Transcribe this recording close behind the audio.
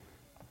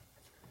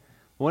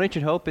Well,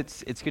 Ancient Hope,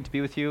 it's good to be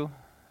with you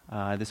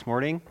this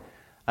morning.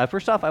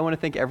 First off, I want to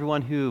thank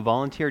everyone who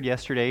volunteered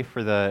yesterday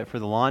for the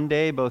lawn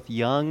day, both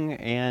young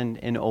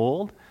and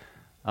old.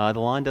 The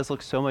lawn does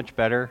look so much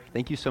better.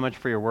 Thank you so much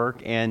for your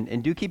work,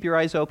 and do keep your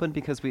eyes open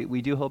because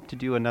we do hope to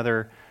do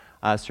another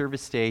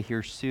service day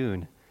here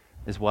soon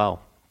as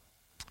well.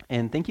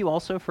 And thank you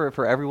also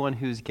for everyone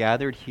who's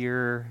gathered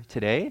here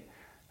today,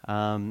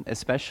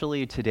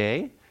 especially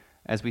today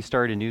as we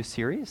start a new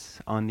series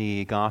on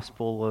the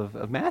Gospel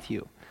of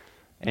Matthew.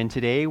 And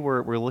today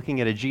we're looking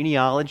at a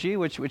genealogy,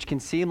 which can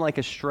seem like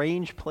a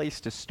strange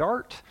place to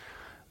start.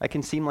 That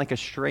can seem like a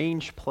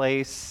strange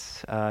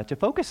place to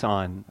focus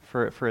on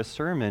for a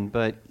sermon.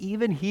 But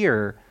even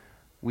here,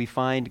 we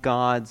find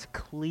God's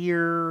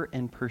clear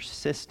and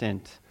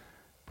persistent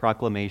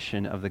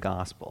proclamation of the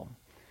gospel.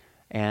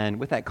 And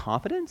with that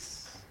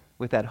confidence,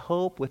 with that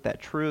hope, with that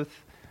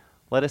truth,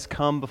 let us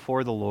come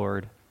before the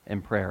Lord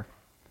in prayer.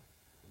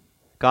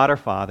 God our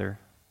Father,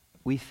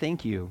 we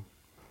thank you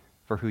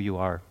for who you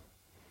are.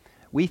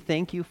 We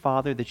thank you,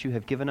 Father, that you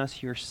have given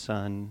us your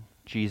Son,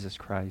 Jesus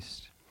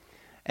Christ.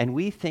 And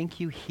we thank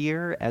you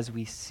here as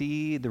we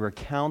see the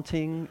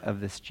recounting of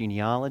this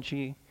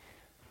genealogy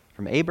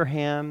from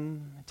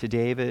Abraham to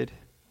David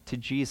to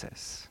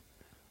Jesus.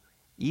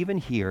 Even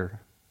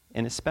here,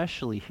 and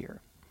especially here,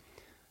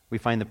 we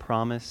find the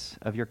promise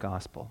of your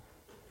gospel.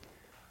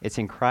 It's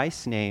in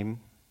Christ's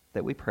name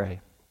that we pray.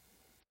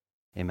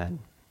 Amen.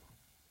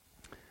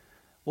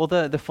 Well,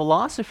 the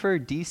philosopher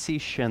D.C.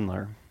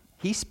 Schindler,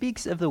 he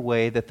speaks of the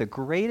way that the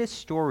greatest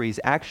stories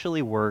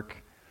actually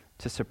work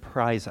to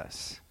surprise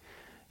us.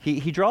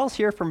 He draws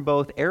here from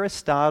both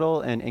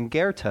Aristotle and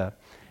Goethe,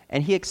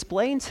 and he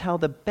explains how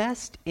the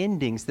best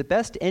endings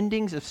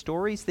of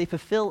stories, they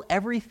fulfill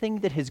everything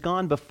that has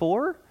gone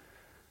before,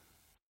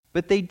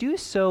 but they do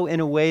so in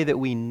a way that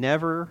we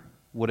never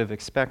would have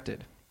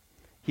expected.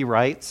 He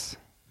writes,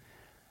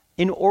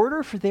 "In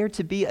order for there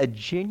to be a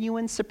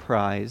genuine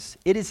surprise,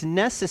 it is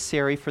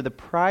necessary for the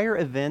prior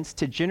events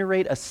to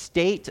generate a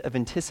state of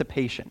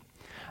anticipation.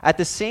 At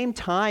the same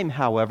time,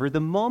 however, the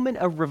moment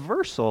of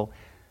reversal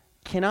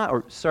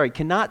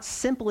cannot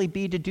simply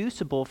be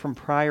deducible from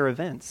prior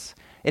events.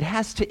 It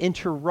has to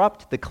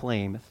interrupt the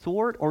claim,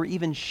 thwart, or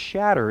even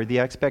shatter the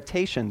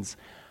expectations.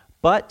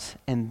 But,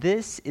 and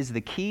this is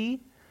the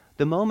key,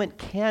 the moment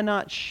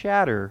cannot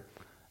shatter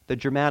the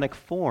dramatic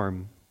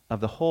form of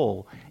the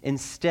whole.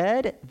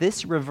 Instead,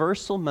 this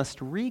reversal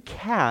must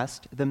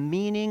recast the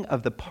meaning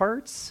of the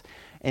parts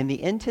and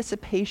the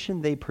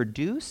anticipation they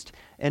produced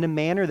in a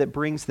manner that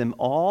brings them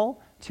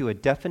all to a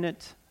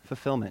definite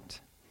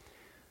fulfillment."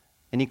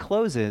 And he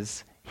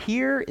closes,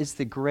 "Here is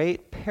the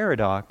great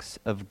paradox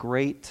of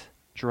great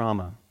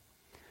drama.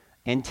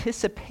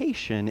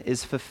 Anticipation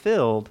is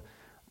fulfilled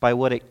by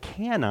what it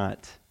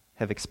cannot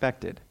have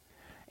expected.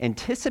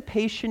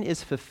 Anticipation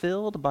is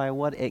fulfilled by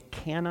what it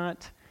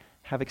cannot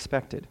have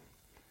expected."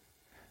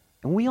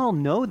 And we all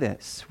know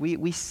this.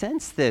 We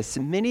sense this.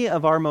 Many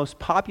of our most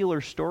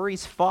popular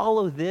stories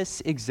follow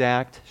this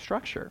exact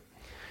structure.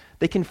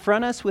 They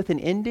confront us with an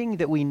ending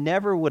that we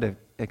never would have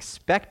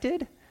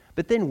expected,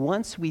 but then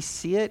once we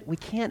see it, we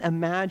can't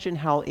imagine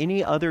how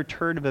any other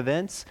turn of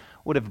events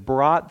would have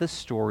brought the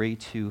story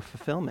to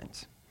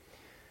fulfillment.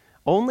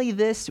 Only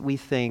this, we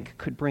think,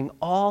 could bring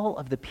all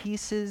of the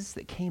pieces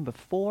that came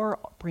before,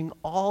 bring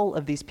all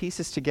of these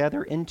pieces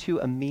together into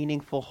a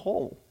meaningful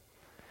whole.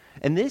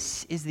 And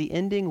this is the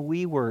ending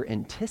we were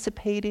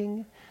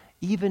anticipating,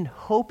 even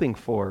hoping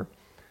for,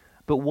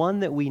 but one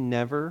that we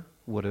never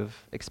would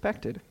have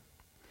expected.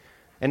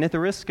 And at the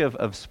risk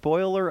of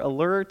spoiler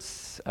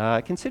alerts,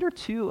 consider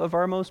two of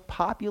our most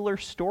popular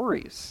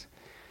stories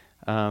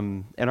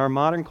in our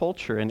modern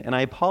culture. And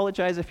I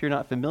apologize if you're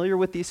not familiar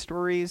with these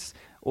stories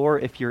or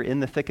if you're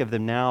in the thick of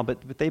them now,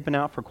 but they've been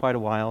out for quite a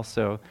while,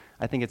 so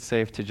I think it's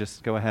safe to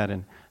just go ahead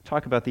and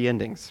talk about the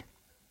endings.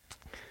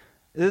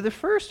 The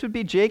first would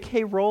be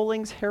J.K.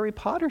 Rowling's Harry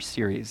Potter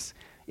series.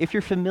 If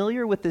you're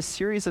familiar with this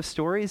series of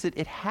stories,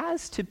 it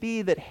has to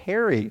be that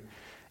Harry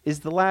is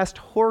the last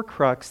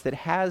Horcrux that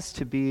has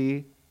to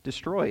be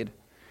destroyed.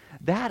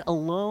 That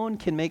alone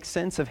can make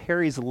sense of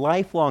Harry's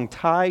lifelong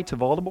tie to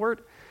Voldemort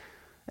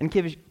and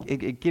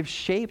gives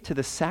shape to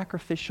the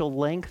sacrificial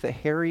length that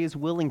Harry is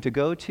willing to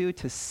go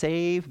to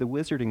save the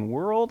wizarding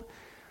world.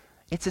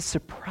 It's a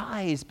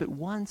surprise, but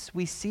once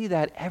we see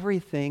that,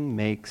 everything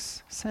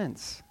makes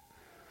sense.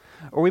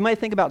 Or we might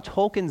think about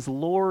Tolkien's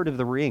Lord of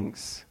the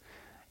Rings.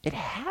 It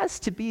has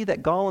to be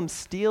that Gollum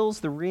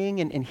steals the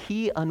ring and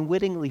he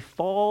unwittingly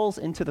falls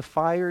into the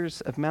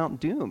fires of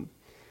Mount Doom.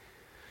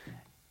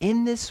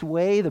 In this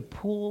way, the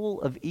pool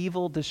of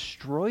evil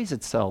destroys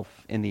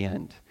itself in the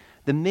end.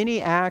 The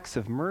many acts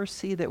of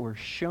mercy that were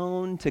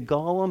shown to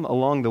Gollum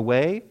along the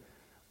way,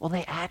 well,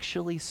 they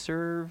actually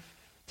serve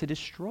to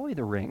destroy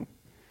the ring.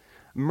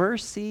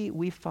 Mercy,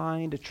 we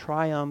find,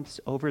 triumphs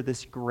over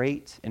this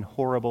great and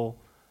horrible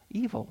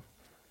evil.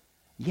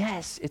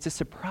 Yes, it's a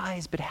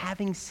surprise, but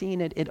having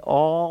seen it, it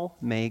all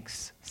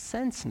makes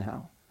sense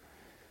now.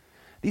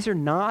 These are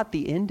not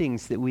the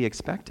endings that we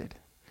expected.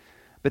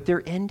 but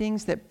they're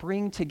endings that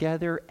bring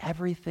together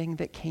everything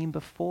that came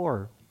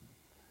before.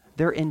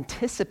 They're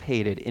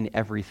anticipated in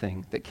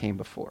everything that came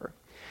before.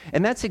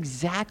 And that's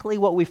exactly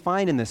what we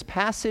find in this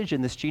passage,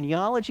 in this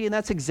genealogy, and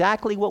that's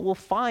exactly what we'll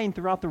find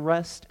throughout the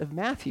rest of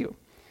Matthew.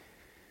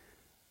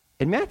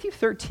 In Matthew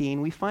 13,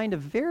 we find a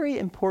very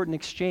important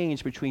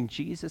exchange between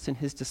Jesus and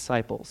his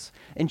disciples.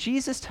 And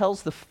Jesus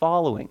tells the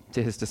following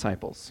to his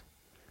disciples.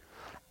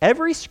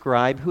 Every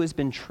scribe who has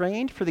been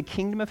trained for the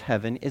kingdom of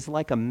heaven is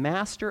like a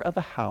master of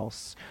a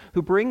house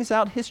who brings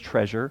out his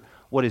treasure,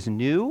 what is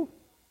new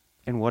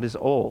and what is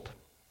old.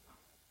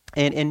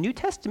 And New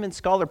Testament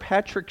scholar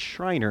Patrick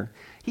Schreiner,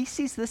 he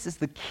sees this as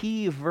the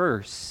key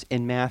verse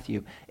in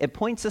Matthew. It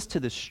points us to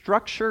the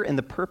structure and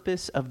the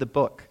purpose of the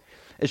book.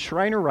 As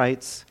Schreiner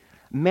writes,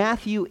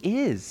 Matthew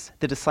is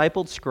the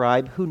discipled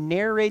scribe who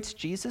narrates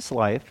Jesus'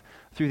 life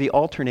through the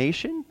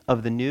alternation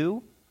of the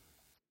new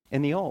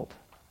and the old.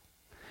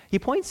 He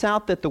points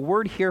out that the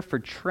word here for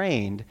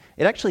trained,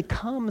 it actually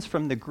comes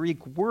from the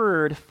Greek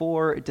word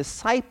for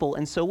disciple,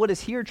 and so what is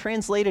here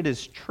translated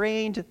as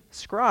trained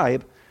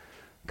scribe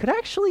could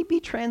actually be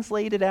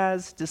translated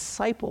as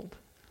discipled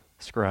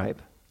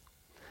scribe.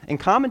 And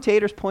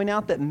commentators point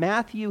out that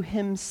Matthew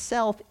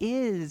himself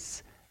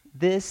is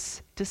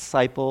this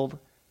discipled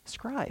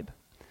scribe.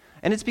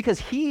 And it's because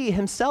he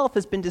himself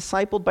has been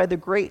discipled by the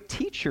great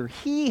teacher.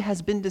 He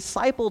has been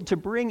discipled to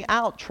bring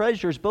out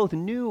treasures both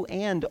new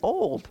and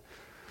old.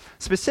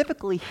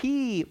 Specifically,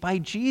 he, by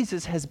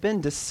Jesus, has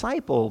been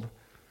discipled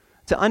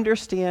to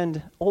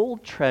understand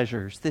old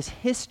treasures, this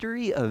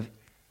history of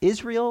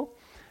Israel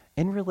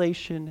in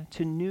relation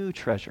to new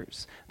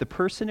treasures, the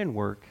person and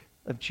work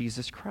of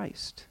Jesus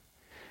Christ.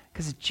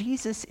 Because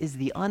Jesus is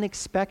the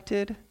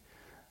unexpected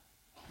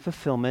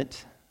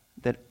fulfillment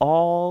that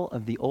all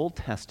of the Old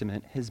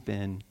Testament has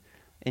been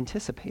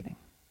anticipating.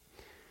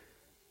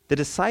 The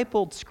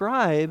discipled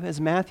scribe,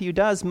 as Matthew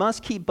does,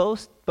 must keep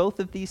both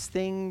of these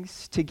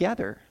things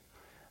together.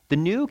 The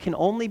new can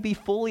only be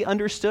fully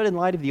understood in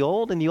light of the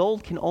old, and the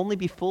old can only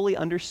be fully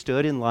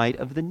understood in light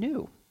of the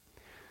new.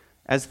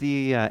 As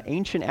the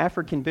ancient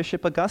African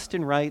bishop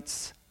Augustine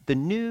writes, the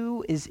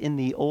new is in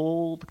the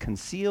old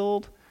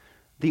concealed,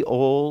 the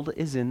old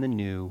is in the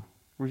new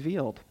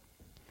revealed.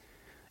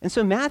 And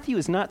so Matthew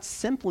is not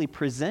simply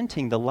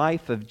presenting the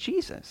life of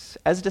Jesus.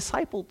 As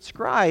discipled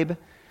scribe,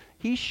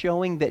 he's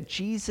showing that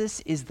Jesus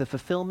is the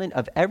fulfillment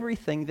of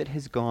everything that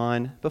has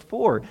gone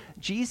before.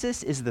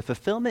 Jesus is the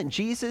fulfillment.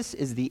 Jesus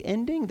is the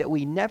ending that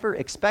we never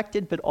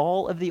expected, but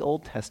all of the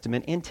Old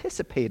Testament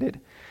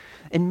anticipated.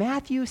 And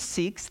Matthew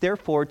seeks,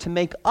 therefore, to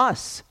make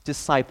us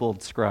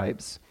discipled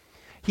scribes.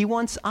 He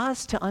wants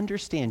us to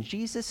understand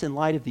Jesus in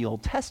light of the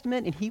Old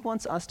Testament, and he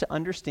wants us to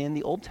understand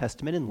the Old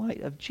Testament in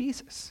light of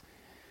Jesus.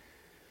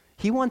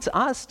 He wants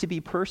us to be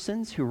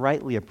persons who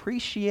rightly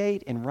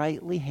appreciate and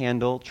rightly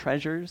handle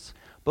treasures,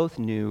 both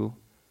new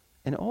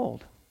and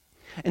old.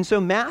 And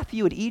so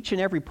Matthew, at each and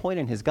every point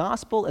in his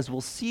gospel, as we'll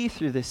see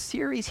through this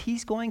series,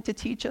 he's going to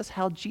teach us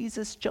how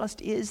Jesus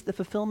just is the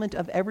fulfillment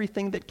of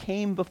everything that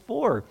came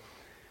before.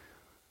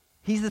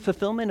 He's the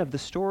fulfillment of the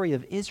story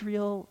of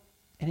Israel,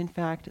 and in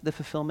fact, the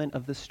fulfillment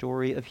of the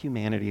story of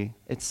humanity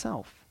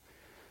itself.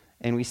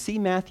 And we see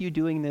Matthew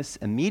doing this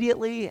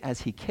immediately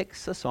as he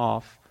kicks us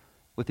off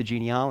with the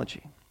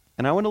genealogy.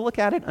 And I want to look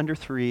at it under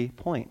 3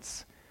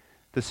 points: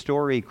 the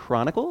story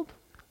chronicled,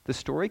 the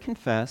story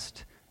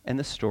confessed, and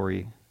the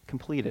story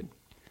completed.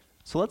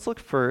 So let's look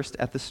first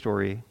at the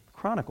story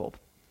chronicled.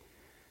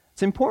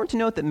 It's important to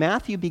note that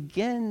Matthew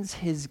begins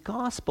his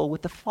gospel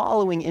with the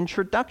following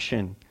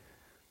introduction: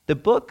 the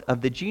book of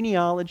the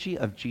genealogy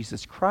of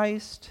Jesus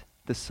Christ,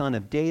 the son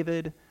of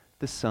David,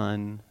 the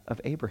son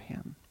of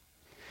Abraham.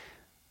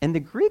 And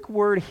the Greek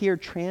word here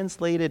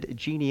translated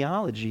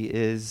genealogy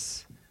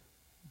is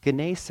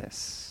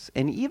genesis.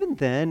 And even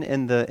then,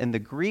 in the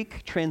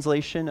Greek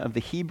translation of the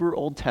Hebrew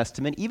Old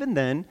Testament, even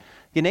then,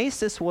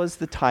 Genesis was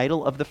the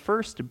title of the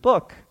first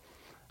book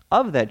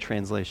of that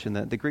translation.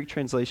 The Greek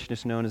translation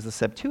is known as the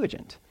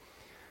Septuagint.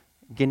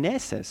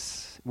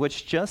 Genesis,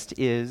 which just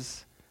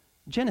is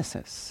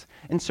Genesis.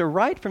 And so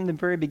right from the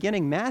very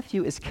beginning,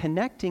 Matthew is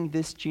connecting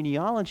this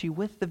genealogy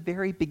with the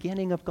very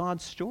beginning of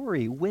God's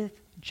story,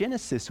 with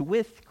Genesis,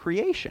 with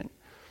creation.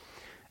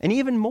 And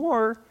even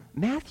more,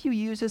 Matthew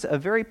uses a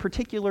very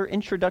particular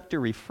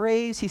introductory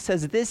phrase. He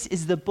says, this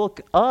is the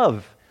book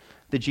of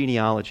the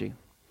genealogy.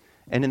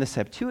 And in the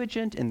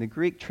Septuagint, in the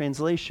Greek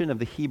translation of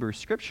the Hebrew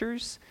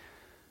Scriptures,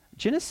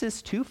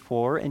 Genesis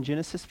 2:4 and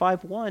Genesis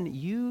 5:1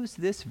 use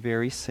this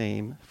very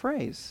same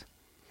phrase.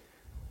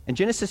 In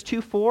Genesis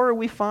 2:4,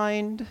 we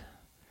find,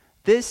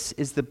 this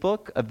is the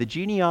book of the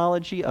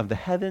genealogy of the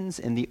heavens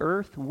and the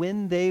earth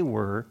when they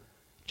were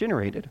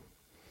generated.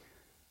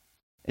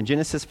 In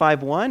Genesis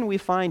 5:1, we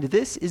find,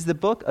 this is the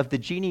book of the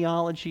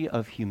genealogy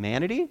of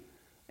humanity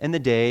and the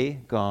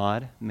day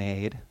God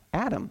made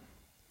Adam.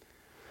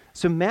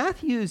 So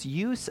Matthew's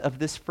use of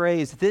this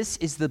phrase, this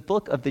is the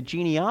book of the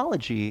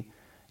genealogy,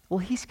 well,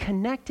 he's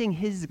connecting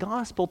his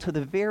gospel to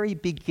the very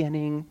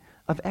beginning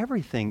of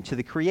everything, to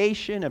the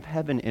creation of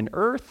heaven and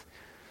earth,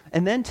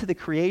 and then to the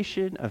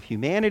creation of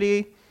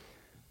humanity,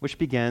 which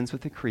begins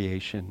with the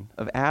creation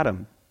of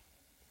Adam.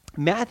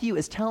 Matthew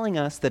is telling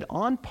us that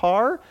on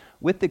par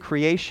with the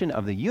creation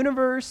of the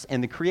universe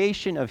and the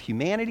creation of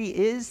humanity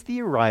is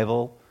the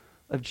arrival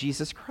of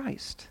Jesus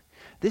Christ.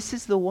 This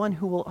is the one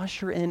who will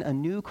usher in a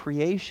new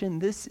creation.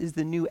 This is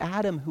the new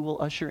Adam who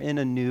will usher in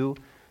a new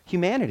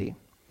humanity.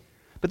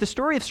 But the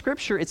story of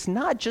Scripture, it's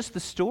not just the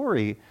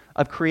story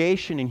of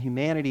creation and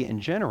humanity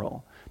in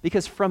general,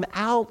 because from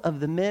out of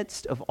the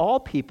midst of all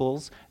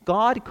peoples,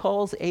 God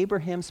calls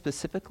Abraham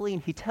specifically,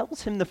 and he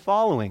tells him the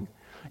following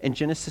in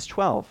Genesis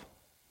 12.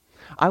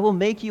 I will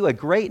make you a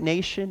great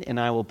nation, and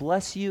I will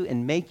bless you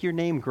and make your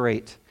name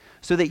great,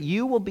 so that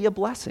you will be a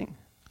blessing.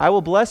 I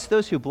will bless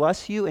those who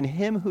bless you, and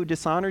him who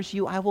dishonors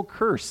you I will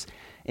curse,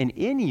 and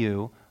in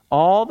you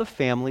all the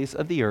families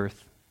of the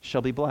earth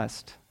shall be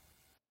blessed.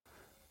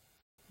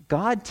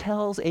 God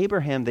tells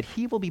Abraham that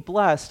he will be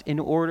blessed in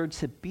order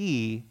to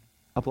be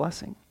a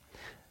blessing.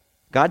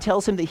 God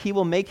tells him that he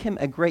will make him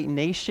a great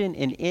nation,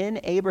 and in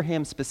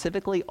Abraham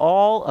specifically,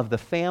 all of the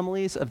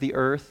families of the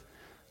earth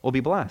will be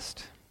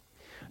blessed.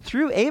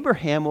 Through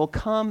Abraham will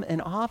come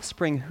an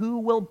offspring who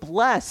will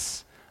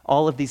bless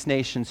all of these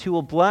nations, who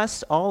will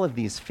bless all of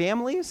these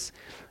families.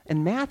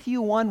 And Matthew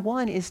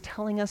 1:1 is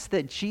telling us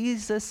that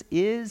Jesus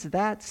is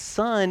that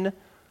son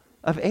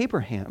of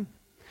Abraham.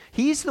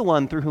 He's the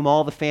one through whom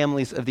all the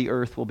families of the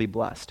earth will be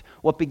blessed.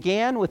 What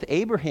began with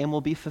Abraham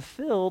will be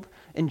fulfilled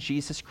in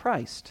Jesus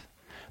Christ.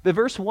 But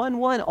verse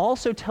 1:1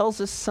 also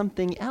tells us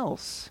something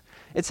else.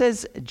 It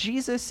says,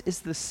 Jesus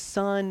is the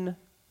son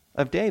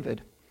of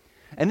David.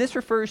 And this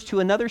refers to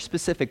another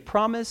specific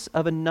promise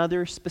of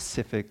another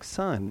specific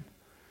son.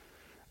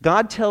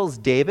 God tells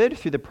David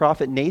through the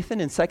prophet Nathan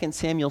in 2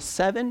 Samuel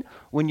 7,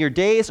 when your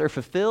days are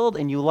fulfilled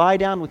and you lie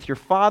down with your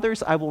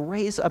fathers, I will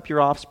raise up your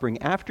offspring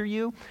after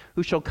you,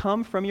 who shall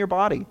come from your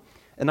body,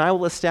 and I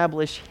will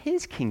establish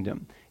his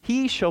kingdom.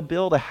 He shall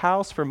build a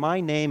house for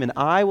my name, and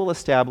I will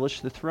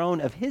establish the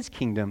throne of his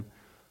kingdom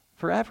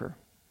forever.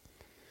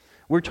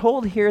 We're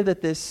told here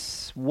that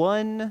this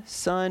one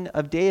son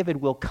of David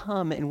will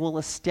come and will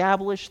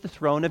establish the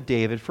throne of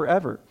David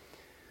forever.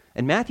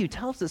 And Matthew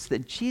tells us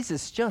that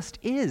Jesus just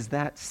is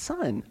that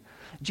son.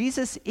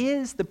 Jesus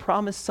is the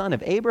promised son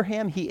of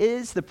Abraham. He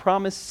is the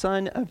promised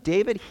son of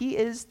David. He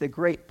is the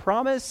great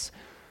promise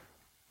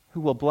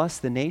who will bless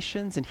the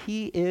nations, and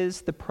he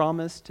is the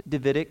promised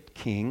Davidic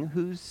king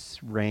whose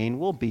reign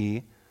will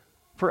be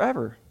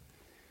forever.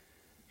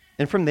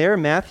 And from there,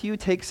 Matthew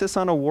takes us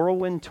on a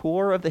whirlwind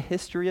tour of the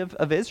history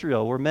of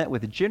Israel. We're met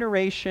with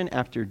generation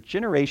after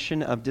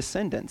generation of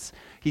descendants.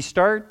 He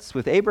starts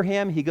with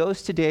Abraham, he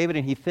goes to David,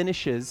 and he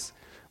finishes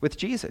with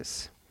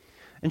Jesus.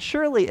 And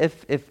surely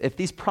if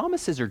these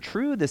promises are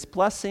true, this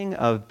blessing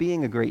of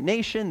being a great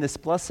nation, this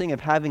blessing of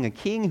having a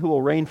king who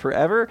will reign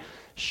forever,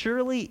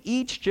 surely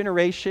each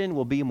generation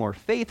will be more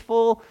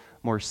faithful,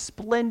 more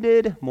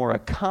splendid, more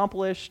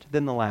accomplished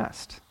than the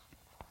last.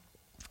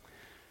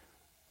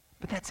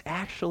 But that's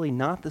actually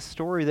not the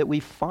story that we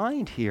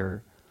find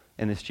here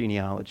in this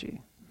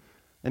genealogy.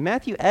 And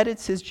Matthew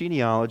edits his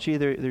genealogy.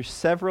 There's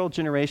several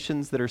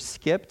generations that are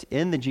skipped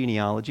in the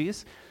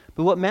genealogies.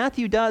 But what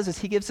Matthew does is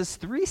he gives us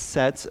 3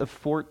 sets of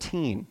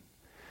 14.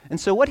 And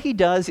so what he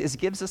does is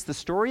gives us the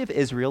story of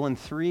Israel in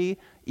 3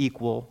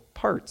 equal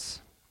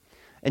parts.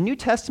 And New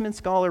Testament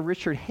scholar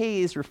Richard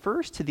Hayes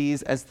refers to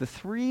these as the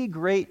 3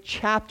 great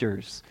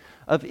chapters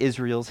of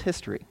Israel's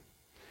history.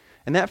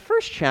 And that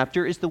first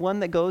chapter is the one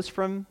that goes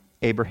from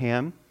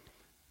Abraham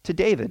to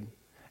David.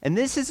 And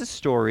this is a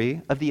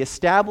story of the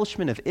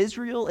establishment of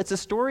Israel. It's a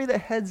story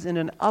that heads in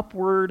an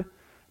upward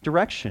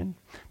direction.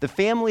 The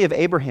family of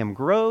Abraham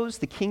grows,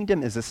 the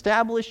kingdom is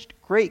established,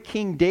 great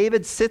King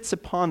David sits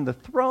upon the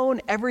throne,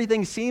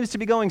 everything seems to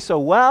be going so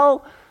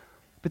well,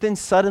 but then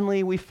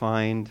suddenly we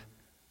find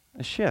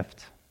a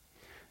shift.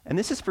 And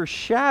this is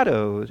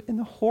foreshadowed in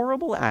the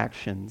horrible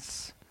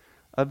actions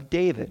of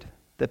David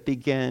that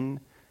begin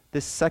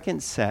this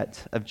second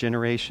set of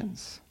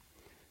generations.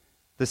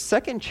 The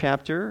second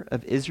chapter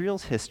of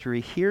Israel's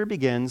history here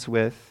begins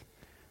with,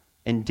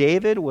 and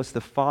David was the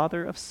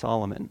father of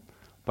Solomon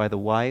by the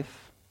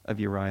wife of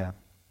Uriah.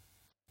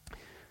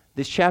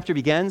 This chapter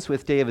begins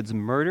with David's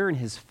murder and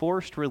his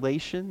forced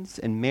relations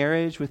and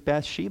marriage with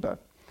Bathsheba.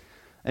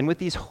 And with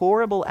these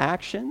horrible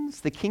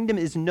actions, the kingdom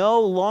is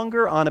no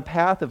longer on a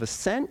path of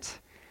ascent.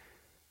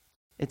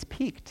 It's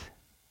peaked.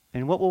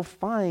 And what we'll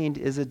find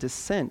is a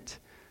descent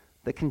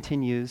that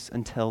continues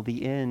until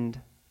the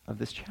end of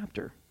this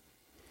chapter.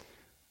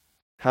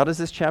 How does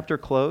this chapter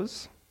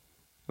close?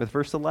 With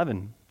verse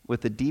 11,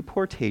 with the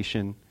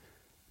deportation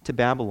to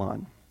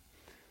Babylon.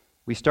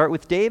 We start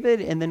with David,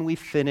 and then we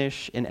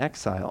finish in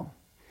exile.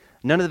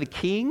 None of the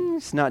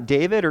kings, not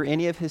David or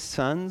any of his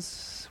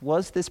sons,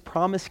 was this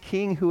promised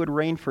king who would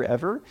reign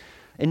forever.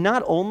 And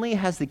not only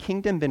has the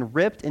kingdom been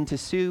ripped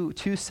into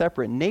 2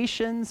 separate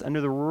nations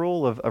under the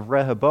rule of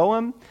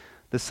Rehoboam,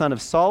 the son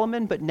of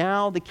Solomon, but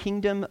now the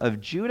kingdom of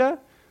Judah,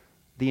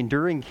 the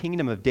enduring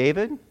kingdom of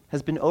David,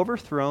 has been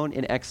overthrown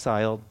and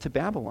exiled to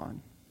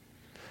Babylon.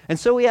 And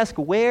so we ask,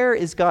 where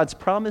is God's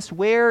promise?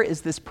 Where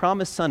is this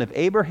promised son of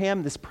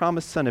Abraham, this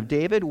promised son of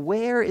David?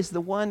 Where is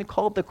the one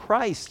called the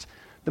Christ,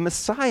 the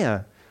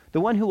Messiah,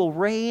 the one who will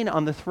reign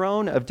on the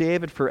throne of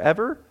David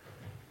forever?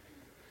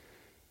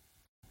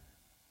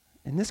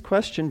 And this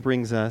question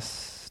brings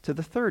us to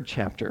the third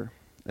chapter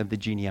of the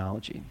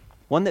genealogy,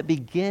 one that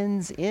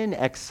begins in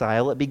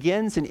exile. It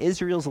begins in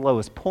Israel's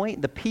lowest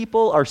point. The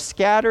people are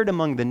scattered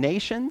among the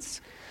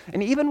nations.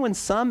 And even when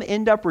some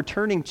end up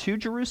returning to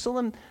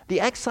Jerusalem, the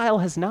exile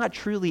has not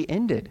truly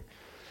ended.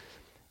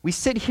 We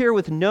sit here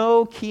with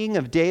no king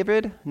of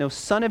David, no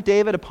son of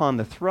David upon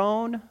the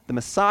throne, the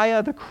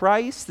Messiah, the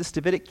Christ, this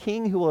Davidic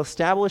king who will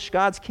establish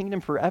God's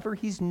kingdom forever.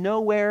 He's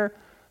nowhere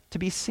to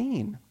be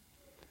seen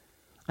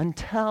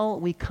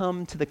until we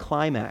come to the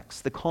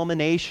climax, the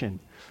culmination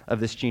of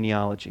this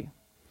genealogy.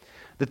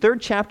 The third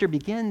chapter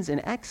begins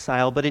in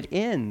exile, but it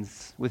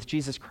ends with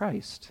Jesus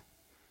Christ.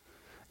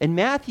 In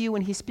Matthew,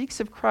 when he speaks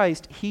of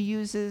Christ, he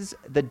uses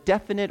the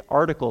definite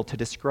article to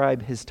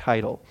describe his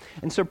title.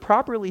 And so,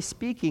 properly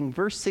speaking,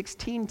 verse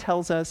 16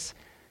 tells us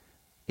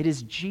it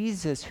is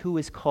Jesus who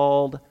is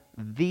called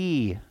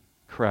the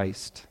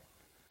Christ.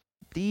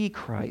 The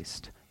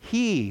Christ.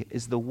 He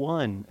is the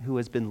one who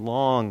has been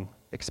long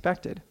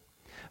expected.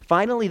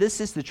 Finally, this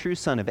is the true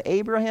son of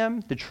Abraham,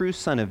 the true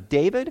son of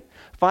David.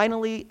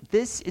 Finally,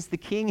 this is the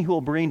king who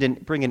will bring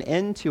an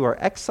end to our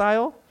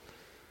exile.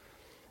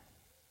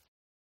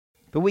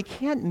 But we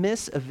can't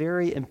miss a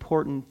very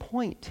important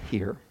point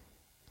here.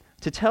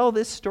 To tell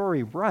this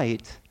story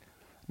right,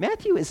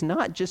 Matthew is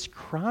not just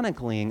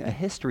chronicling a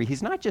history.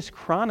 He's not just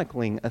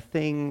chronicling a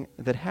thing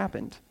that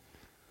happened.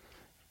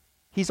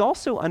 He's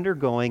also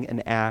undergoing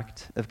an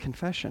act of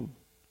confession.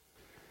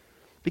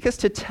 Because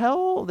to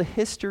tell the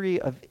history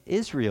of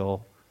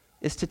Israel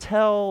is to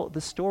tell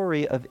the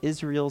story of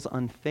Israel's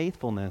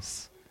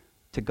unfaithfulness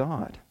to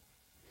God.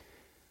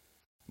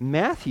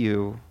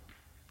 Matthew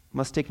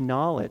must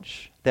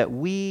acknowledge that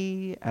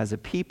we as a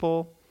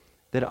people,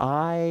 that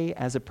I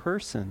as a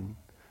person,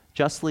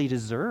 justly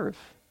deserve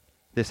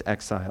this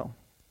exile.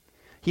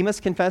 He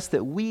must confess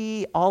that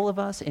we, all of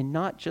us, and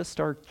not just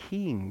our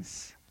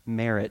kings,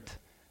 merit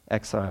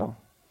exile.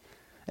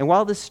 And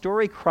while this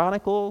story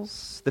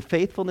chronicles the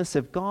faithfulness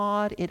of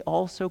God, it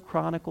also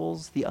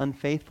chronicles the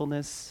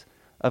unfaithfulness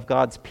of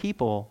God's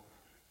people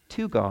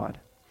to God.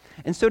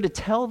 And so to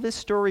tell this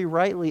story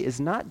rightly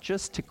is not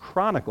just to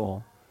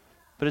chronicle,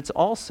 but it's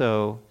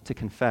also to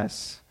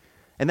confess.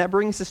 And that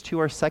brings us to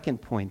our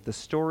second point, the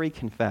story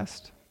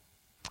confessed.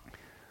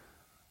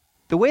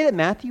 The way that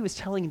Matthew is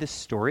telling this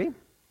story,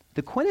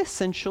 the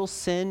quintessential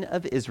sin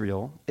of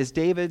Israel is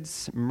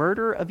David's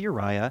murder of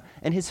Uriah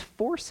and his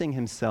forcing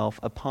himself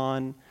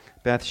upon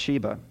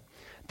Bathsheba.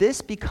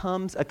 This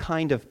becomes a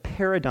kind of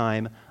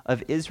paradigm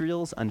of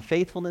Israel's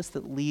unfaithfulness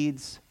that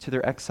leads to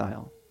their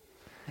exile.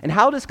 And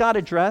how does God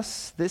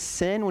address this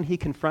sin when he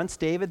confronts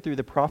David through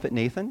the prophet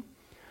Nathan?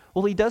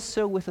 Well, he does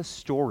so with a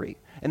story,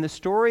 and the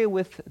story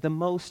with the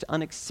most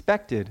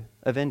unexpected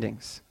of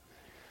endings.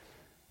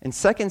 In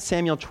 2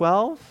 Samuel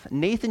 12,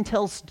 Nathan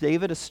tells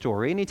David a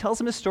story, and he tells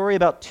him a story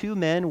about two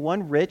men,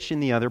 one rich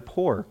and the other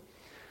poor.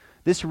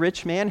 This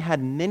rich man had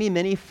many,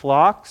 many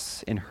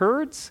flocks and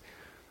herds,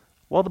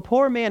 while the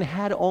poor man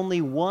had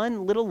only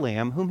one little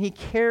lamb whom he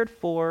cared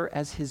for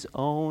as his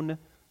own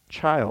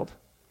child.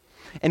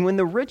 And when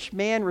the rich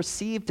man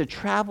received a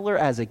traveler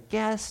as a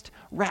guest,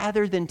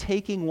 rather than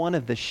taking one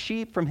of the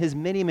sheep from his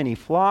many, many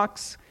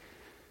flocks,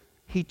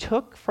 he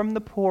took from the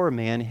poor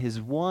man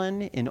his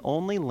one and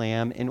only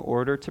lamb in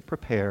order to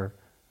prepare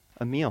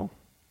a meal.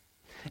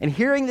 And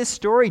hearing this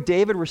story,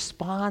 David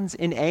responds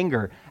in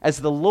anger. As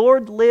the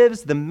Lord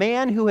lives, the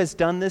man who has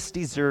done this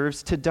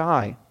deserves to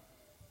die.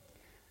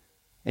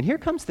 And here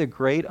comes the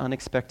great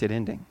unexpected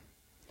ending.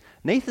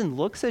 Nathan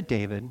looks at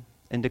David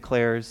and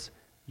declares,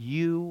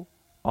 "You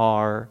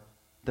are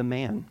the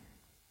man."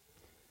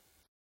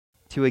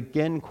 To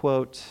again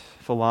quote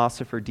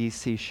philosopher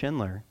D.C.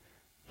 Schindler,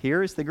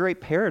 here is the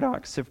great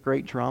paradox of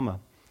great drama.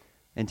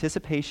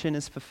 Anticipation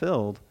is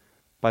fulfilled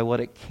by what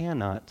it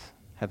cannot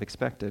have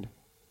expected.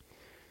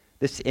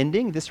 This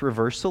ending, this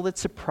reversal, it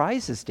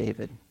surprises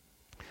David.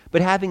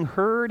 But having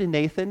heard in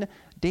Nathan,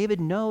 David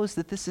knows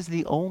that this is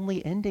the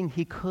only ending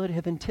he could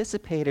have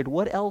anticipated.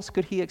 What else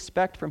could he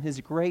expect from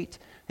his great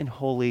and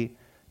holy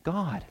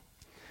God?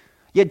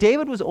 Yet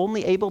David was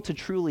only able to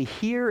truly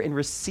hear and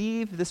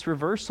receive this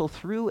reversal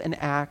through an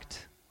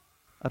act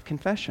of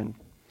confession.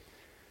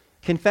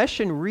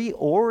 Confession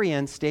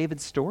reorients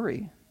David's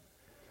story.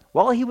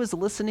 While he was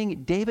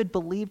listening, David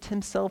believed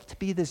himself to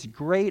be this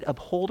great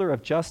upholder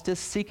of justice,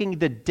 seeking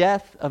the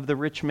death of the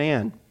rich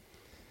man.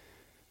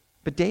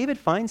 But David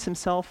finds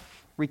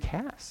himself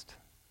recast.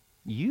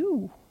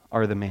 You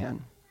are the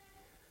man.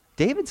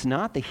 David's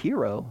not the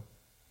hero.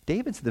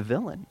 David's the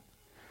villain.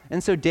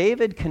 And so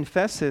David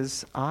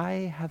confesses,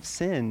 "I have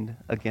sinned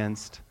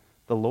against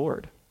the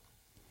Lord."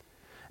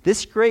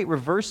 This great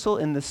reversal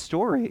in the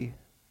story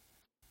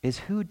is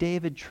who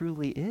David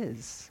truly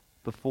is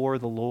before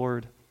the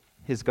Lord,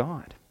 his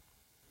God.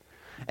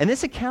 And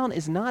this account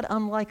is not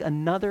unlike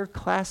another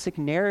classic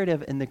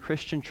narrative in the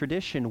Christian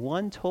tradition,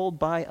 one told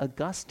by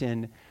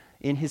Augustine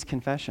in his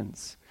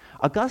Confessions.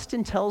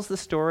 Augustine tells the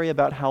story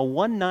about how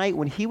one night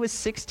when he was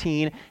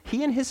 16,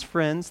 he and his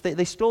friends,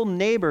 they stole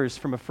neighbors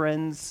from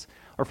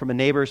a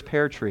neighbor's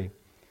pear tree.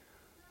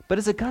 But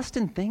as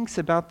Augustine thinks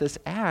about this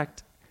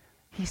act,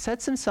 he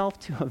sets himself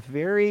to a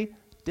very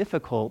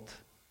difficult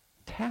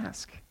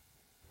task.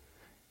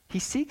 He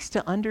seeks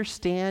to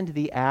understand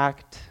the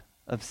act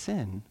of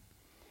sin.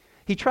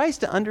 He tries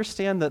to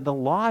understand the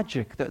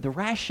logic, the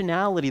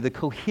rationality, the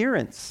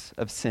coherence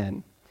of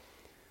sin.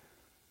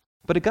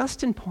 But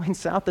Augustine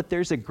points out that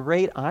there's a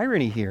great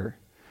irony here,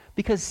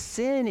 because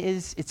sin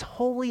it's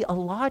wholly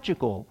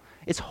illogical,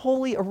 it's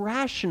wholly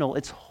irrational,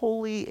 it's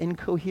wholly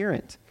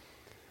incoherent.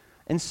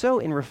 And so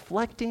in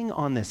reflecting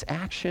on this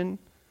action,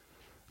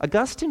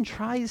 Augustine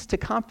tries to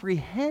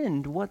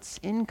comprehend what's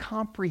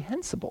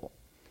incomprehensible.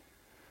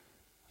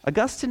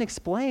 Augustine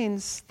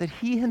explains that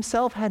he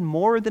himself had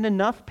more than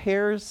enough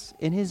pears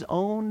in his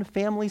own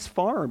family's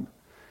farm,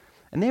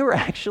 and they were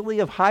actually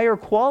of higher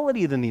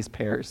quality than these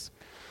pears.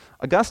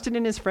 Augustine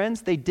and his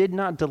friends, they did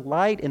not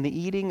delight in the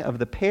eating of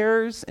the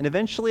pears, and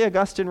eventually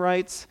Augustine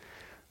writes,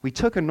 "We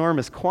took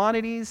enormous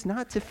quantities,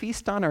 not to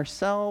feast on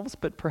ourselves,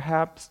 but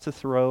perhaps to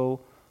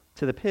throw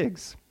to the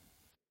pigs."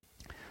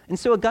 And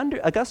so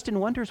Augustine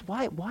wonders,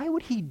 why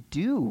would he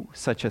do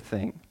such a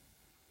thing?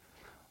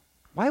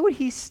 Why would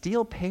he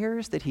steal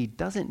pears that he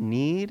doesn't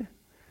need,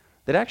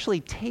 that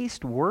actually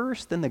taste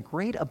worse than the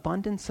great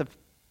abundance of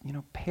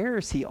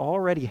pears he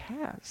already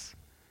has?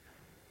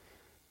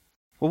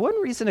 Well,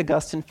 one reason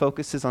Augustine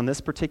focuses on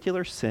this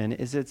particular sin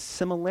is its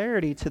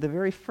similarity to the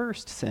very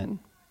first sin,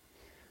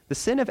 the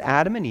sin of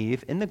Adam and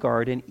Eve in the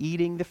garden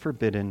eating the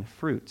forbidden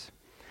fruit.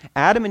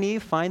 Adam and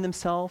Eve find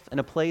themselves in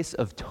a place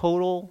of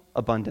total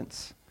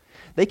abundance.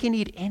 They can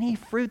eat any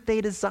fruit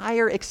they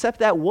desire except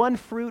that one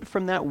fruit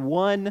from that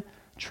one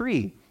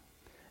tree.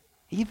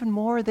 Even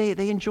more,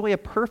 they enjoy a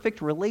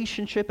perfect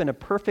relationship and a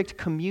perfect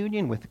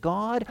communion with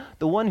God,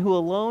 the one who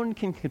alone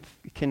can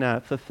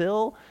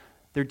fulfill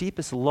their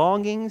deepest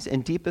longings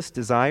and deepest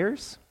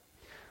desires.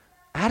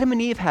 Adam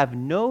and Eve have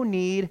no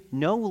need,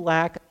 no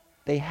lack.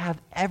 They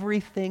have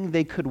everything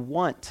they could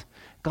want.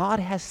 God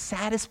has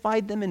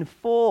satisfied them in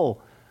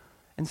full.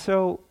 And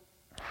so,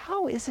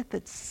 how is it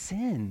that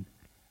sin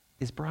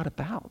is brought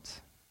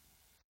about?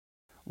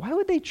 Why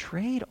would they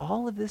trade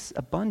all of this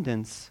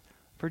abundance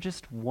for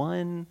just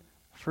one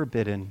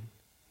forbidden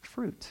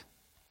fruit?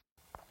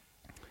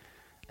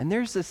 And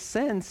there's a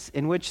sense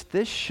in which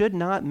this should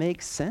not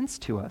make sense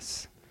to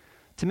us.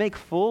 To make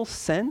full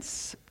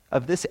sense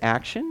of this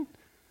action,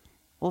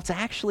 well, it's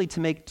actually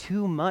to make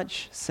too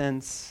much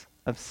sense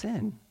of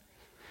sin.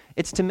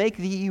 It's to make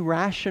the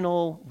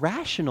irrational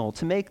rational,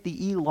 to make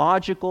the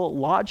illogical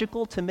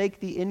logical, to make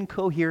the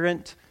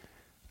incoherent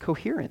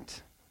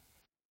coherent.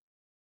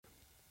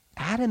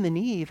 Adam and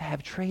Eve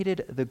have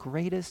traded the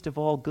greatest of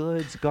all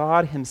goods,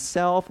 God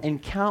himself,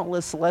 and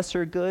countless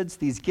lesser goods,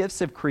 these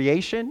gifts of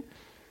creation,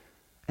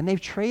 and they've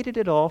traded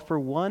it all for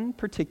one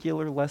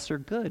particular lesser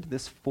good,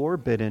 this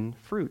forbidden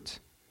fruit.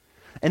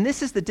 And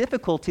this is the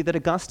difficulty that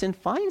Augustine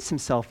finds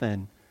himself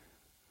in.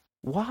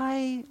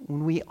 Why,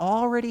 when we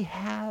already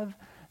have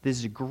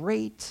this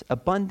great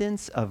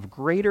abundance of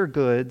greater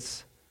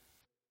goods,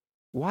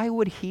 why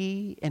would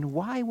he and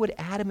why would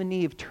Adam and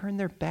Eve turn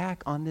their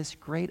back on this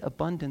great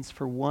abundance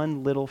for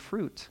one little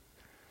fruit?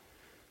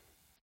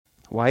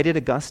 Why did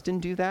Augustine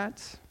do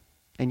that?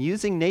 And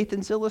using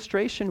Nathan's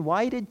illustration,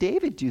 why did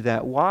David do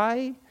that?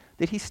 Why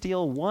did he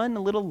steal one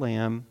little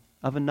lamb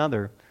of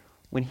another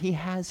when he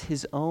has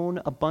his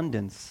own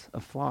abundance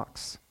of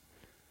flocks?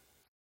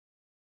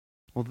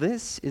 Well,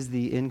 this is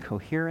the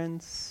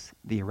incoherence,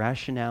 the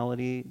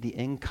irrationality, the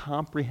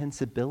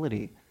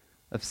incomprehensibility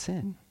of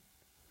sin.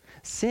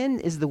 Sin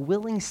is the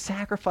willing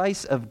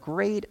sacrifice of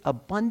great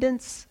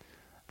abundance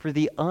for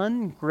the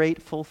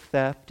ungrateful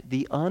theft,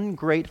 the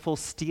ungrateful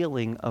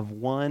stealing of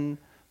one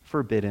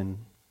forbidden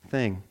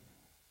thing.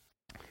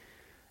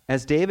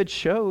 As David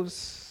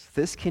shows,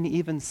 this can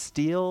even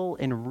steal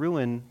and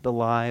ruin the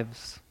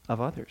lives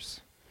of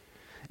others.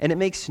 And it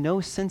makes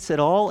no sense at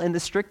all. In the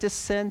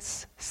strictest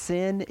sense,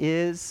 sin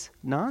is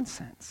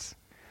nonsense.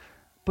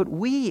 But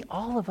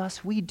all of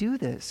us, we do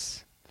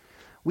this.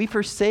 We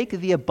forsake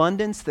the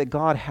abundance that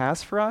God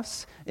has for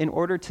us in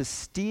order to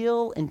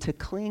steal and to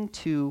cling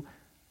to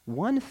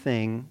one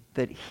thing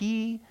that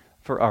He,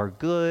 for our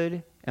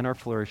good and our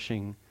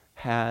flourishing,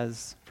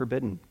 has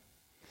forbidden.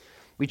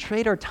 We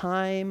trade our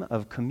time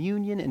of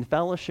communion and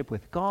fellowship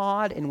with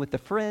God and with the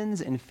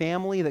friends and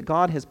family that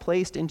God has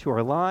placed into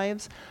our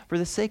lives for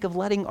the sake of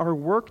letting our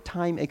work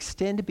time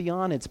extend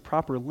beyond its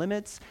proper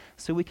limits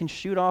so we can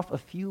shoot off a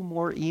few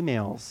more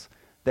emails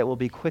that will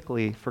be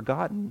quickly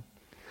forgotten.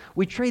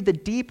 We trade the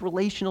deep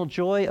relational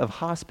joy of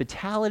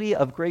hospitality,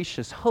 of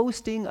gracious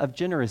hosting, of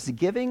generous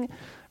giving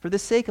for the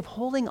sake of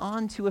holding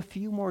on to a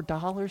few more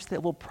dollars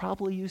that we'll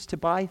probably use to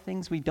buy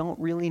things we don't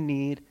really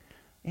need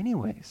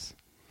anyways.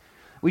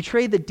 We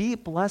trade the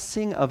deep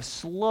blessing of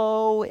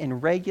slow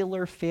and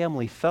regular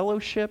family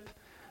fellowship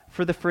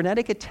for the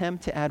frenetic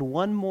attempt to add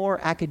one more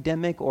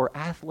academic or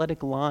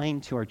athletic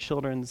line to our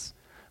children's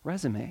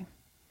resume.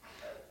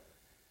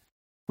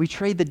 We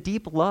trade the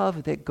deep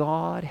love that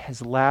God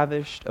has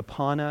lavished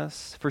upon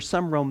us for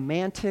some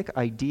romantic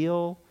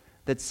ideal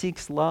that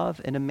seeks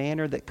love in a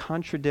manner that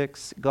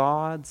contradicts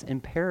God's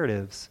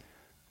imperatives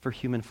for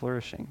human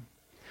flourishing.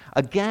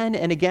 Again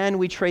and again,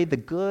 we trade the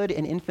good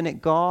and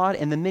infinite God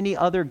and the many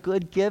other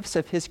good gifts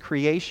of his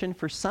creation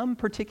for some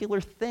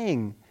particular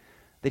thing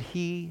that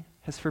he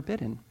has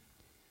forbidden.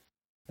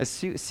 As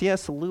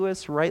C.S.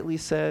 Lewis rightly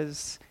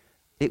says,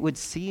 it would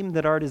seem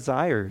that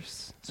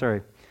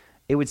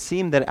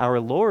our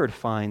Lord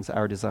finds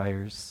our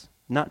desires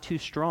not too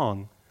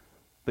strong,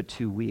 but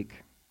too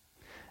weak.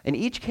 In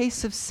each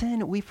case of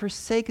sin, we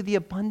forsake the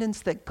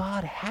abundance that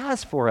God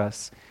has for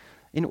us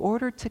in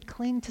order to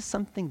cling to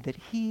something that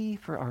he,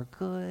 for our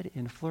good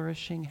and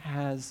flourishing,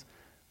 has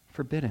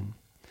forbidden.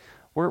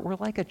 We're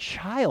like a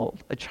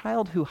child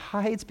who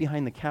hides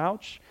behind the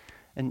couch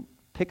and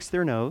picks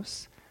their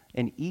nose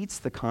and eats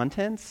the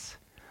contents,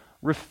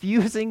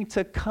 refusing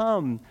to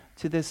come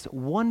to this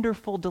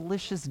wonderful,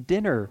 delicious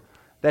dinner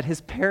that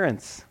his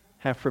parents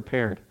have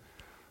prepared.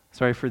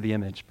 Sorry for the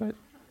image,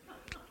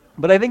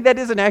 but I think that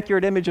is an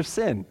accurate image of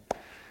sin.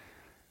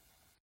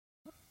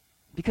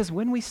 Because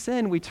when we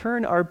sin, we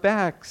turn our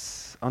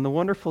backs on the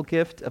wonderful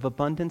gift of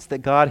abundance that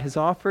God has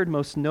offered,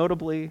 most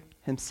notably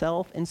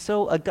himself. And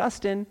so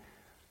Augustine,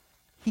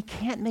 he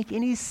can't make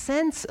any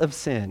sense of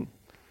sin.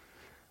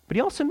 But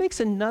he also makes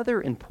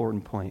another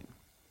important point.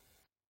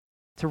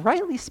 To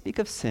rightly speak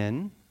of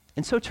sin,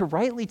 and so to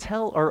rightly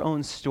tell our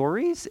own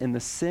stories and the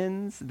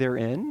sins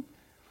therein,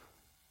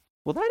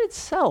 well, that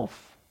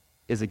itself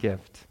is a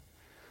gift.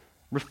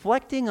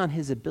 Reflecting on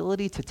his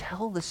ability to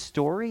tell the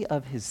story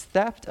of his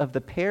theft of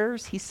the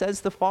pears, he says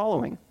the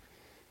following: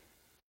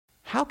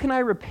 "How can I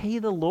repay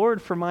the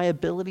Lord for my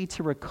ability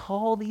to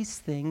recall these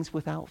things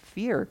without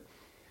fear?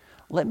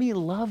 Let me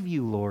love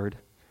you, Lord,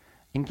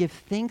 and give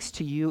thanks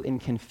to you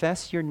and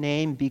confess your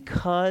name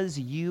because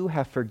you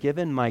have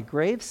forgiven my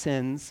grave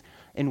sins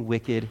and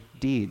wicked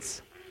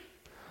deeds."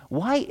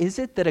 Why is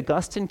it that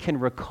Augustine can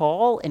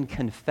recall and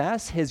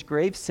confess his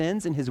grave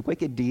sins and his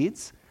wicked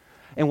deeds?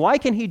 And why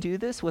can he do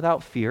this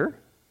without fear?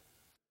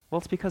 Well,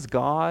 it's because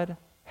God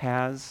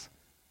has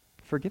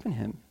forgiven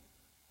him.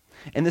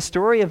 In the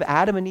story of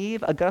Adam and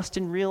Eve,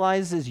 Augustine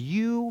realizes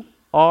you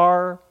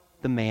are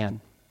the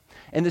man.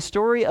 In the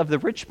story of the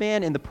rich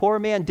man and the poor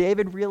man,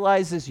 David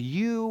realizes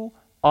you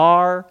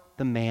are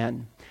the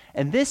man.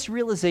 And this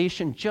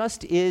realization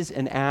just is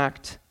an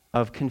act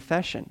of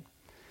confession.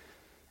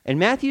 And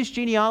Matthew's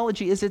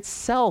genealogy is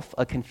itself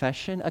a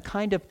confession, a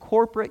kind of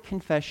corporate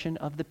confession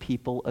of the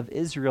people of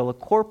Israel, a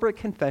corporate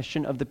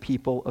confession of the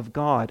people of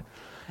God.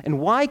 And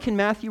why can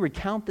Matthew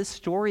recount this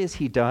story as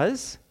he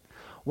does?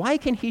 Why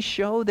can he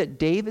show that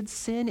David's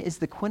sin is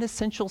the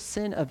quintessential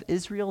sin of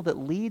Israel that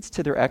leads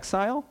to their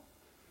exile?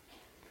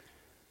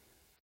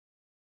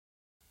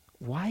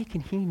 Why can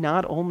he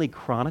not only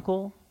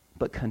chronicle,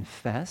 but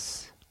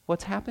confess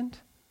what's happened?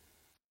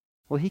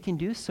 Well, he can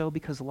do so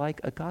because,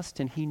 like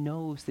Augustine, he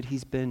knows that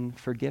he's been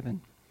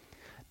forgiven.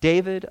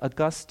 David,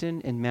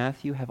 Augustine, and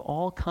Matthew have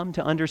all come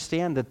to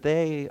understand that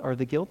they are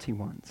the guilty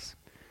ones.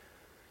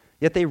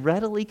 Yet they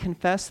readily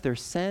confess their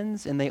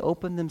sins and they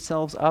open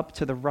themselves up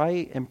to the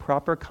right and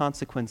proper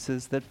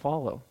consequences that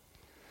follow.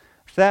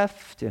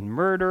 Theft and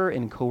murder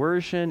and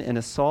coercion and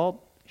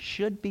assault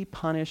should be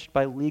punished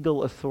by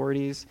legal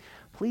authorities.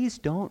 Please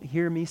don't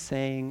hear me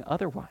saying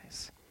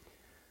otherwise.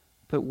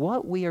 But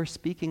what we are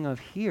speaking of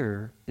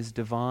here is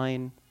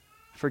divine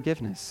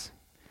forgiveness.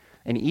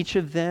 And each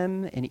of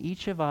them and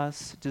each of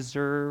us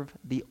deserve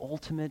the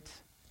ultimate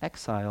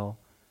exile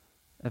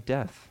of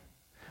death.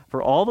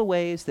 For all the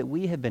ways that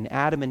we have been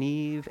Adam and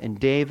Eve and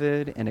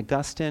David and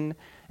Augustine,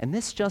 and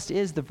this just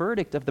is the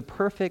verdict of the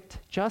perfect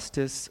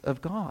justice of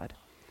God.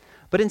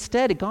 But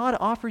instead, God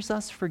offers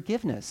us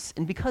forgiveness.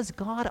 And because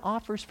God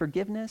offers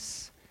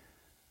forgiveness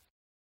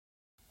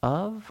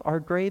of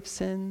our grave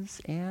sins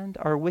and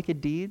our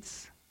wicked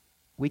deeds,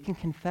 we can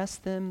confess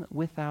them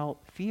without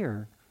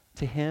fear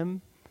to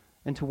him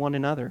and to one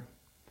another.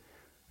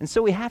 And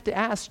so we have to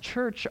ask,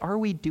 church, are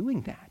we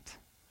doing that?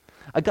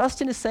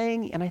 Augustine is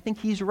saying, and I think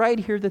he's right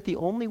here, that the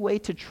only way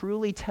to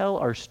truly tell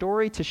our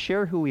story, to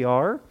share who we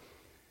are,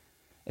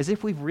 is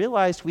if we've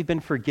realized we've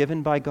been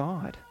forgiven by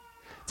God.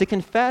 To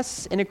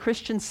confess in a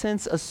Christian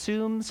sense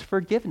assumes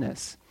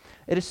forgiveness.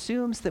 It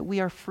assumes that we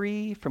are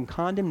free from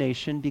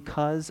condemnation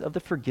because of the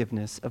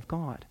forgiveness of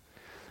God.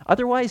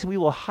 Otherwise, we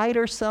will hide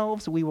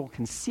ourselves, we will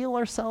conceal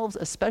ourselves,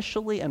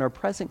 especially in our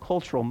present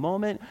cultural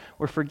moment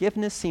where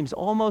forgiveness seems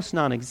almost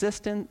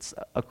non-existent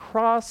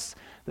across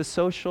the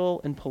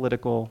social and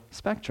political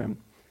spectrum.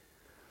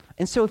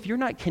 And so if you're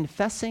not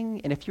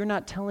confessing and if you're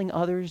not telling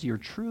others your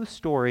true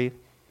story,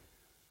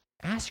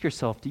 ask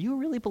yourself, do you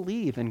really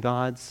believe in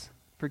God's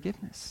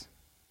forgiveness?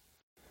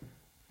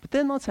 But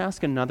then let's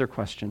ask another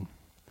question.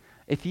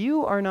 If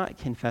you are not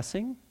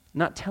confessing,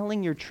 not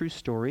telling your true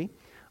story,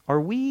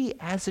 are we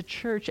as a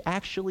church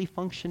actually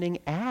functioning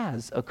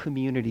as a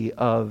community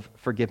of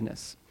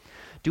forgiveness?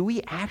 Do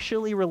we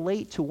actually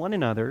relate to one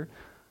another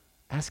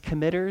as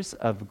committers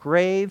of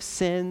grave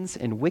sins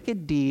and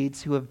wicked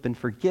deeds who have been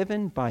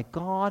forgiven by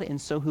God and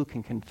so who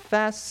can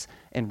confess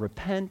and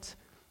repent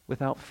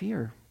without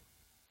fear?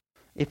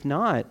 If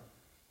not,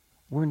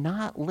 we're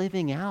not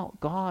living out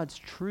God's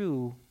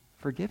true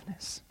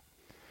forgiveness.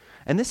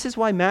 And this is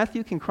why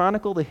Matthew can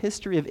chronicle the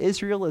history of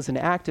Israel as an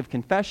act of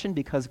confession,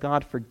 because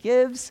God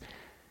forgives,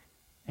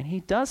 and he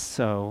does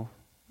so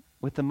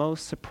with the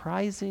most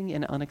surprising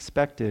and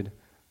unexpected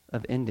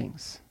of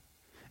endings.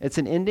 It's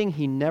an ending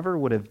he never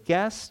would have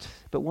guessed,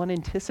 but one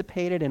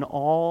anticipated in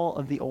all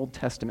of the Old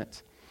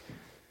Testament.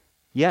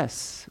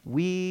 Yes,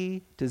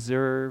 we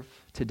deserve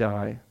to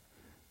die,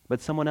 but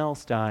someone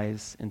else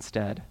dies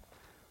instead.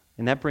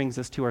 And that brings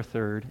us to our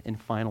third and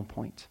final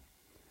point.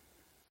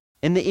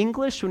 In the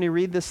English, when we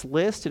read this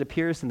list, it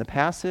appears in the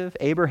passive.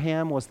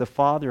 Abraham was the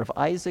father of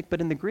Isaac, but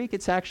in the Greek,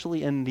 it's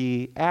actually in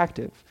the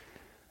active.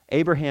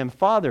 Abraham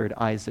fathered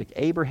Isaac.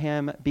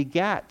 Abraham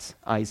begat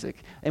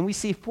Isaac. And we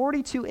see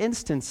 42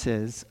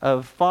 instances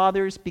of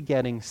fathers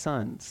begetting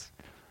sons.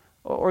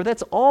 Or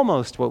that's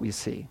almost what we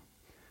see.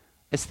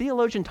 As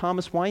theologian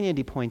Thomas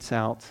Weinandy points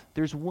out,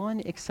 there's one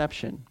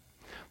exception.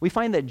 We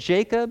find that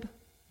Jacob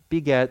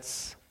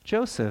begets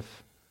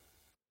Joseph,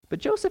 but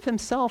Joseph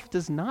himself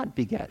does not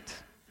beget.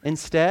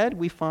 Instead,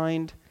 we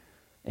find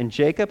in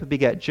Jacob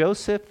begat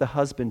Joseph, the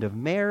husband of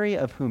Mary,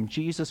 of whom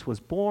Jesus was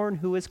born,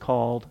 who is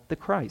called the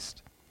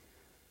Christ.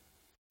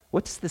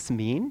 What does this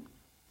mean?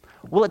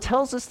 Well, it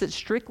tells us that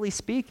strictly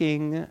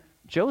speaking,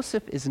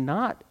 Joseph is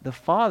not the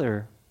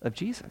father of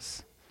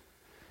Jesus.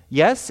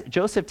 Yes,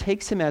 Joseph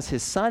takes him as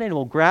his son and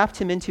will graft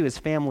him into his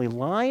family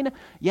line.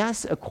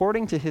 Yes,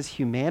 according to his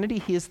humanity,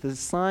 he is the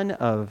son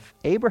of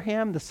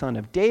Abraham, the son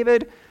of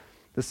David,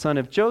 the son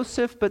of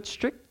Joseph, but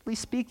strictly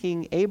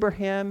speaking,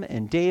 Abraham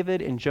and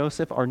David and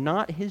Joseph are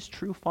not his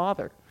true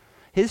father.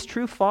 His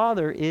true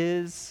father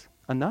is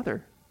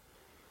another.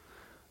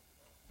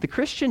 The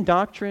Christian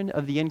doctrine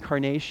of the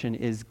incarnation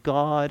is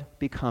God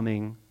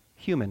becoming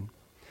human.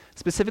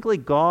 Specifically,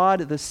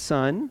 God the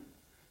Son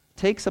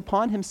takes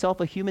upon himself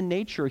a human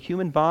nature, a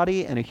human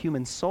body, and a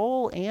human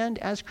soul. And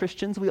as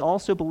Christians, we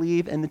also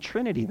believe in the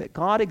Trinity, that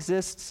God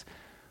exists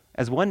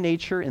as one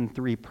nature in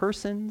three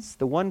persons.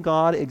 The one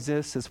God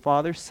exists as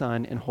Father,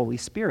 Son, and Holy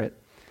Spirit.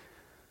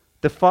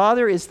 The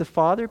Father is the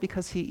Father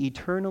because he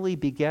eternally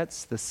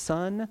begets the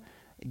Son,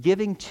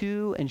 giving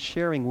to and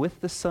sharing with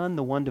the Son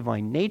the one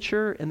divine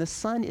nature. And the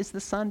Son is the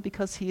Son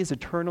because he is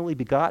eternally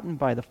begotten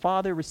by the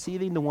Father,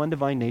 receiving the one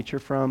divine nature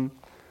from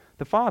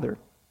the Father.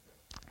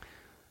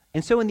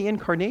 And so in the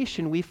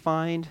incarnation, we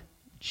find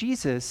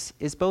Jesus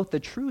is both the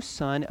true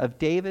son of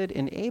David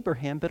and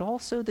Abraham, but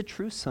also the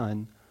true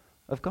son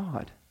of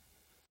God.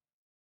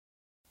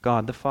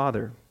 God the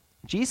Father.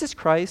 Jesus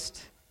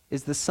Christ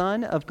is the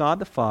Son of God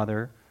the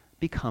Father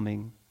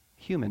becoming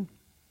human.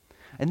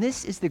 And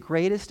this is the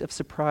greatest of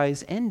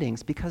surprise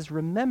endings because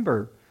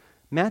remember,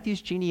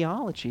 Matthew's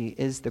genealogy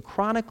is the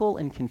chronicle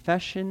and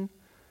confession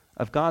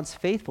of God's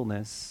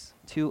faithfulness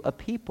to a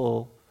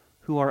people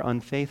who are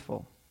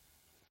unfaithful.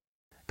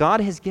 God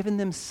has given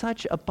them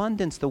such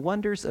abundance, the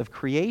wonders of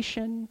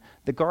creation,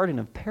 the garden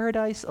of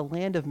paradise, a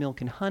land of milk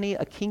and honey,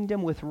 a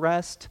kingdom with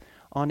rest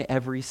on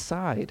every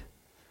side.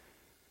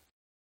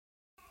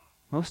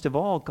 Most of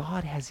all,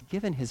 God has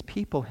given his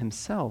people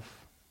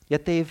himself,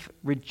 yet they've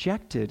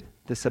rejected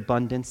this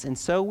abundance, and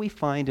so we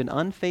find an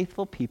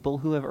unfaithful people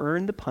who have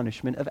earned the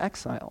punishment of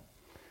exile.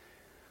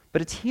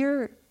 But it's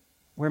here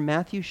where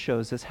Matthew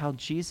shows us how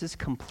Jesus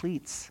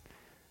completes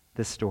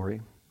this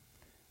story.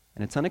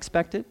 And it's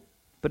unexpected,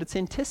 but it's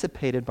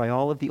anticipated by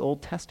all of the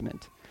Old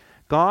Testament.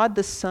 God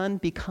the Son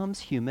becomes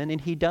human, and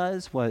he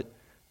does what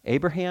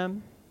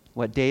Abraham,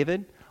 what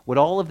David, what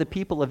all of the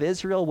people of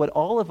Israel, what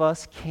all of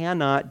us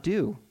cannot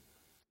do.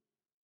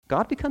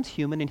 God becomes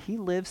human, and he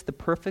lives the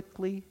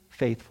perfectly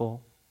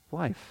faithful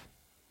life.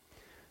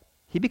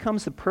 He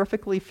becomes the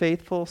perfectly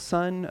faithful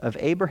son of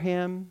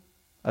Abraham,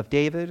 of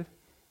David,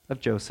 of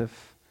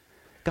Joseph.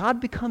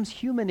 God becomes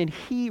human, and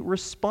he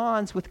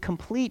responds with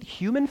complete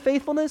human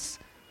faithfulness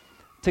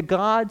to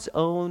God's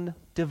own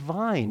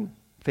divine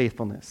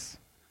faithfulness.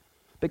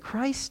 But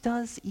Christ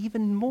does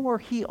even more.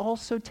 He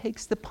also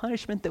takes the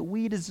punishment that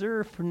we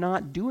deserve for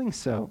not doing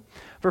so,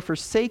 for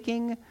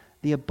forsaking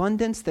the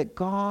abundance that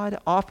God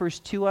offers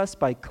to us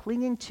by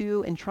clinging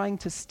to and trying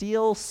to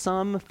steal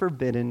some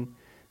forbidden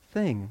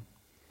thing.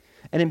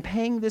 And in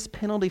paying this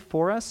penalty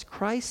for us,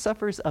 Christ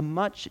suffers a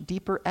much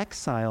deeper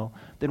exile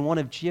than one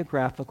of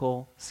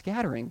geographical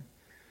scattering.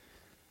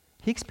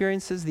 He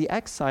experiences the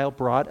exile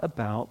brought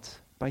about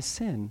by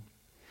sin.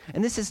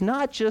 And this is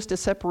not just a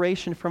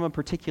separation from a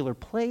particular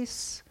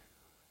place,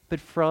 but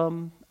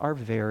from our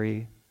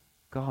very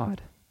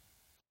God.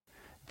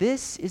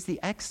 This is the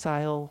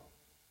exile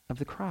of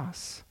the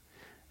cross.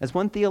 As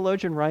one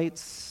theologian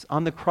writes,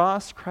 on the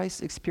cross,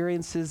 Christ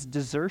experiences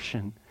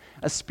desertion,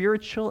 a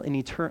spiritual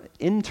and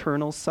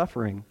internal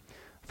suffering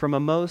from a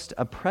most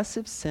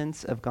oppressive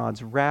sense of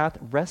God's wrath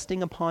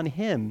resting upon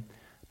him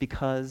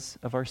because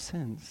of our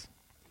sins.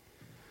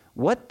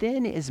 What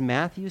then is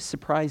Matthew's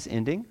surprise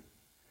ending?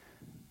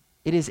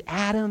 It is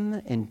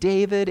Adam and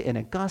David and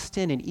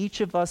Augustine and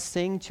each of us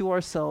saying to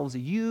ourselves,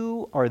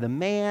 you are the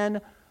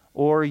man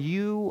or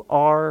you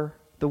are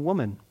the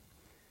woman.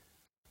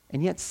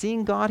 And yet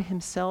seeing God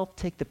himself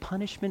take the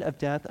punishment of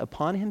death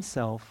upon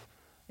himself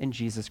in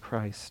Jesus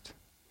Christ.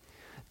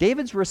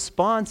 David's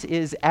response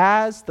is,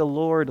 as the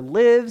Lord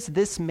lives,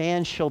 this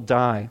man shall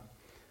die.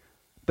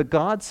 But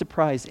God's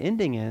surprise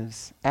ending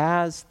is,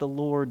 as the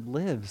Lord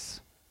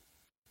lives,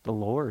 the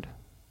Lord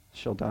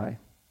shall die.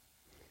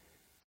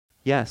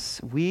 Yes,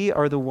 we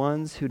are the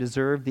ones who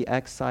deserve the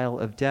exile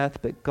of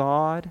death, but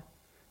God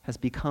has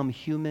become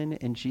human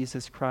in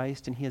Jesus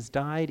Christ, and he has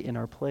died in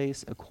our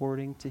place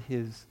according to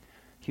his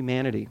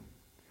humanity.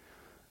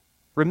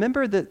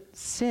 Remember that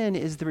sin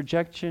is the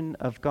rejection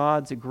of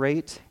God's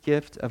great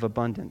gift of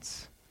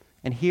abundance.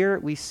 And here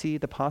we see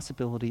the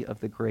possibility of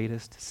the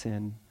greatest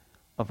sin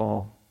of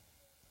all.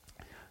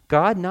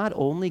 God not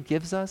only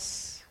gives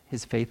us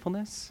his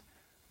faithfulness,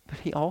 but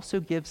he also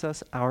gives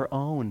us our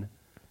own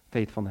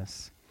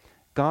faithfulness.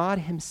 God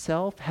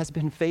himself has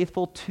been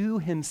faithful to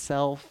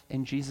himself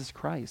in Jesus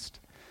Christ.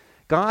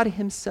 God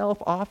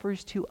himself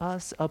offers to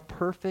us a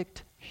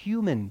perfect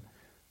human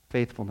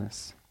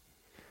faithfulness.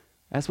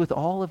 As with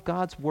all of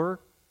God's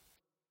work,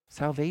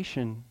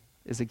 salvation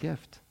is a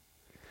gift.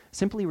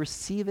 Simply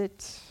receive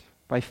it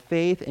by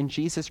faith in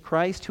Jesus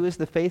Christ, who is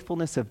the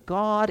faithfulness of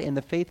God and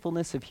the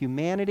faithfulness of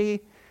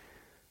humanity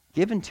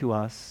given to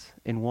us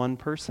in one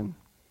person.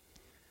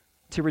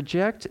 To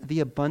reject the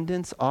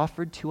abundance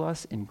offered to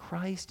us in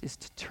Christ is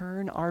to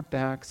turn our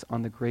backs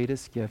on the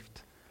greatest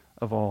gift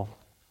of all.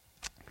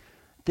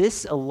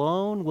 This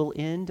alone will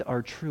end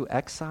our true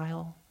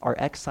exile, our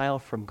exile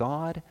from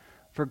God,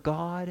 for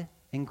God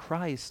in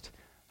Christ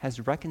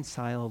has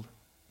reconciled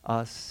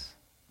us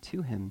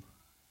to him.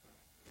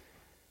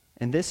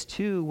 And this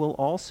too will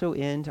also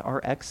end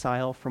our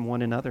exile from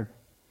one another.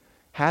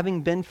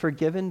 Having been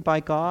forgiven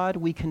by God,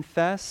 we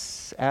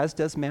confess, as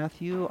does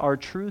Matthew, our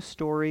true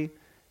story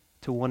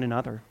to one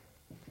another.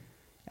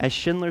 As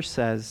Schindler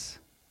says,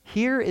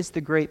 here is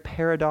the great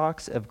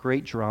paradox of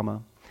great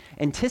drama.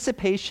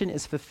 Anticipation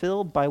is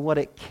fulfilled by what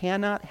it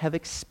cannot have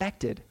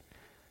expected.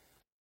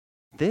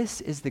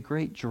 This is the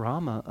great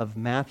drama of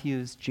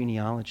Matthew's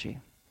genealogy.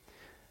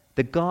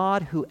 The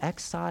God who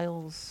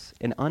exiles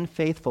an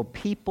unfaithful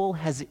people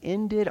has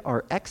ended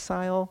our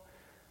exile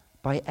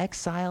by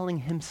exiling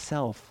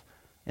himself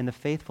in the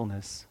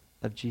faithfulness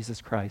of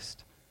Jesus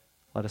Christ.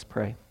 Let us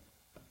pray.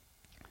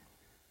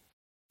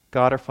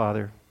 God our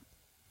Father,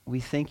 we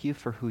thank you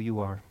for who you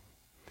are.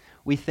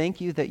 We thank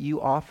you that you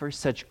offer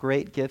such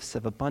great gifts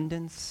of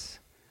abundance,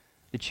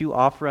 that you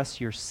offer us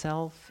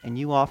yourself and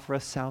you offer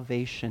us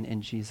salvation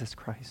in Jesus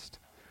Christ.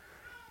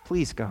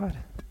 Please, God,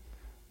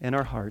 in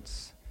our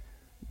hearts,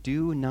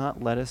 do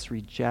not let us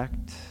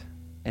reject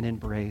and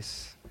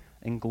embrace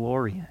and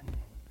glory in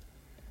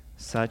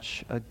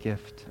such a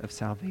gift of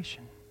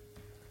salvation.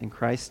 In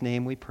Christ's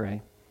name we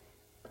pray.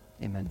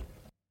 Amen.